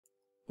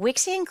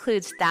Wixie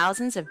includes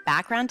thousands of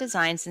background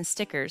designs and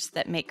stickers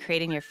that make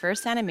creating your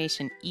first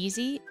animation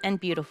easy and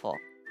beautiful.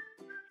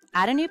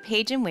 Add a new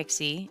page in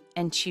Wixie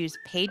and choose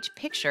Page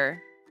Picture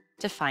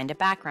to find a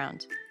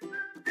background.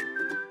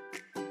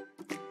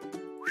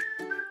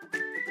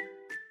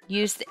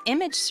 Use the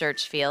image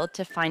search field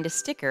to find a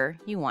sticker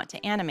you want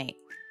to animate.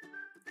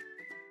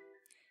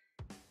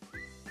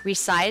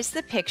 Resize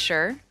the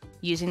picture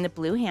using the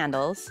blue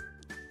handles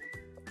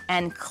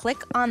and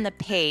click on the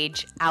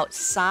page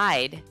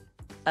outside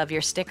of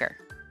your sticker.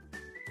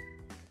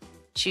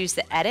 Choose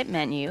the Edit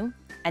menu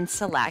and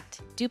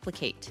select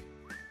Duplicate.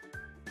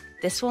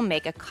 This will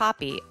make a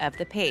copy of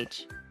the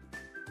page.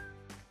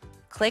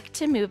 Click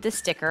to move the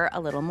sticker a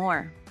little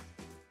more.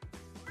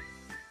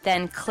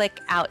 Then click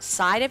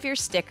outside of your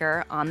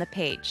sticker on the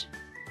page.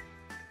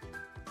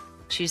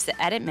 Choose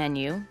the Edit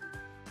menu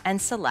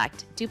and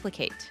select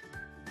Duplicate.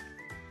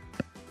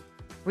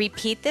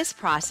 Repeat this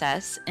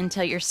process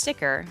until your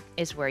sticker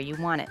is where you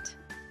want it.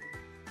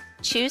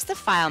 Choose the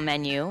File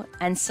menu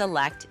and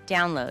select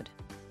Download.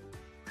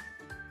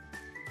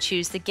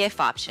 Choose the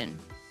GIF option.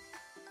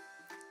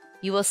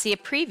 You will see a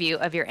preview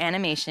of your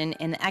animation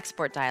in the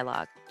Export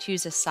dialog.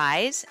 Choose a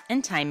size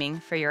and timing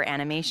for your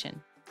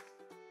animation.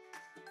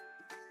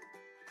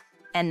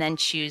 And then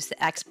choose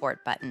the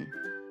Export button.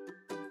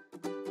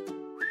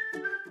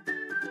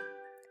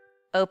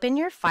 Open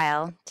your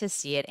file to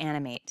see it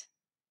animate.